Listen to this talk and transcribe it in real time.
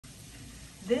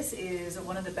This is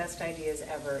one of the best ideas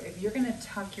ever. If you're gonna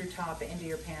tuck your top into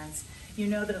your pants, you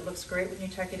know that it looks great when you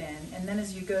tuck it in, and then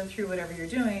as you go through whatever you're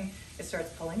doing, it starts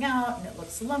pulling out and it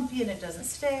looks lumpy and it doesn't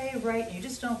stay right and you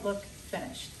just don't look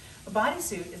finished. A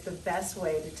bodysuit is the best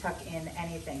way to tuck in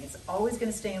anything. It's always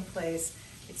gonna stay in place.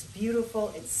 It's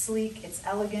beautiful, it's sleek, it's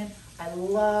elegant. I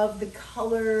love the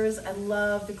colors, I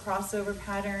love the crossover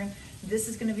pattern. This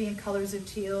is gonna be in colors of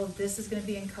teal, this is gonna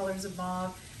be in colors of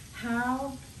mauve.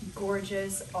 How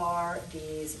gorgeous are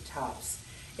these tops?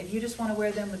 If you just wanna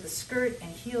wear them with a skirt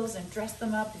and heels and dress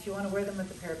them up, if you wanna wear them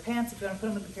with a pair of pants, if you wanna put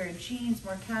them with a pair of jeans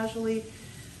more casually,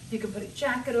 you can put a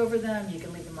jacket over them, you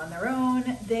can leave them on their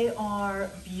own. They are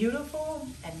beautiful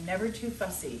and never too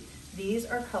fussy. These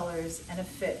are colors and a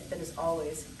fit that is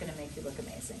always gonna make you look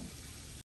amazing.